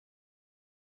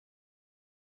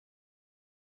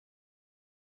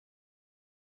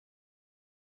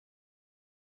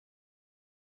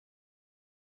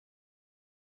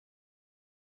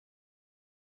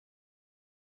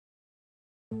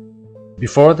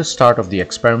Before the start of the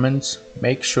experiments,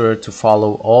 make sure to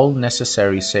follow all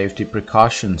necessary safety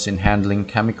precautions in handling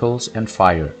chemicals and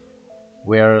fire.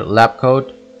 Wear lab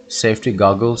coat, safety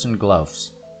goggles and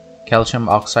gloves. Calcium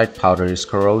oxide powder is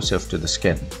corrosive to the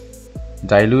skin.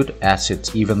 Dilute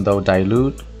acids, even though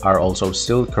dilute, are also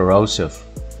still corrosive.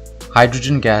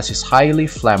 Hydrogen gas is highly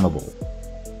flammable.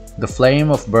 The flame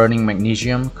of burning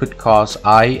magnesium could cause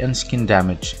eye and skin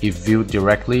damage if viewed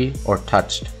directly or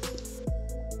touched.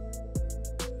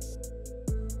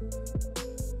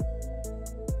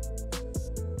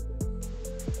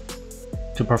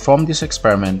 To perform this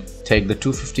experiment, take the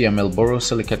 250 ml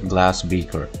borosilicate glass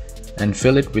beaker and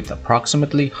fill it with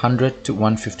approximately 100 to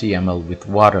 150 ml with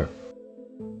water.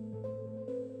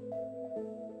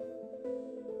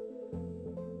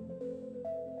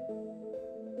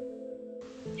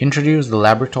 Introduce the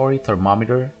laboratory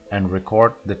thermometer and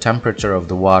record the temperature of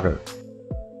the water.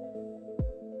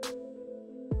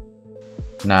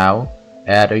 Now,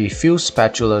 add a few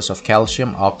spatulas of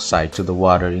calcium oxide to the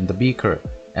water in the beaker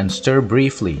and stir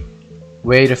briefly.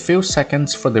 Wait a few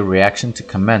seconds for the reaction to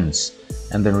commence,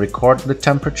 and then record the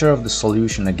temperature of the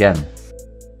solution again.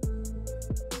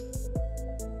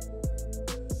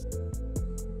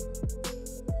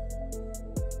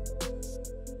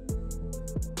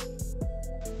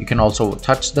 You can also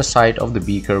touch the side of the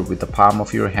beaker with the palm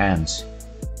of your hands.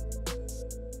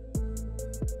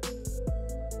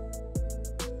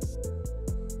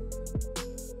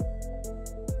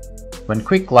 When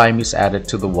quicklime is added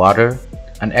to the water,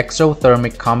 an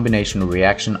exothermic combination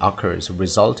reaction occurs,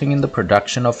 resulting in the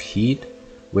production of heat,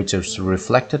 which is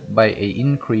reflected by an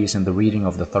increase in the reading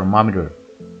of the thermometer.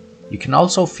 You can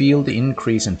also feel the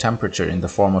increase in temperature in the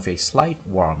form of a slight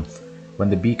warmth when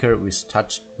the beaker is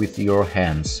touched with your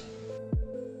hands.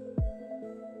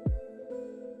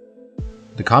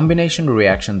 The combination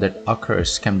reaction that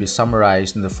occurs can be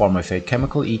summarized in the form of a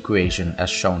chemical equation as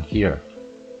shown here.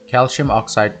 Calcium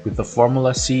oxide with the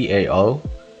formula CaO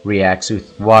reacts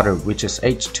with water, which is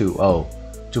H2O,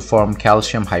 to form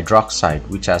calcium hydroxide,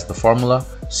 which has the formula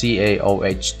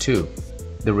CaOH2.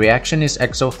 The reaction is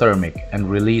exothermic and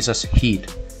releases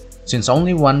heat. Since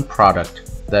only one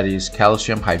product, that is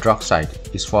calcium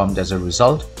hydroxide, is formed as a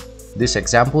result, this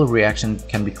example reaction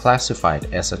can be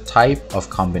classified as a type of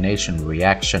combination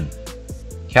reaction.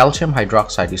 Calcium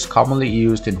hydroxide is commonly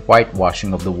used in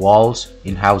whitewashing of the walls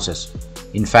in houses.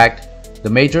 In fact, the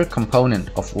major component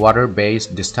of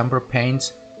water-based distemper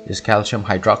paints is calcium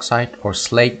hydroxide or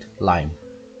slaked lime.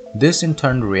 This in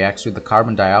turn reacts with the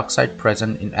carbon dioxide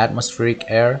present in atmospheric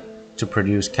air to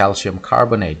produce calcium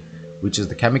carbonate, which is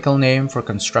the chemical name for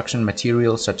construction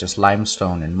materials such as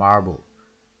limestone and marble.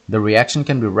 The reaction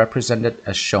can be represented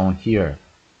as shown here.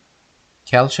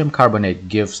 Calcium carbonate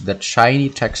gives that shiny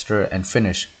texture and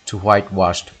finish to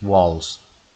whitewashed walls.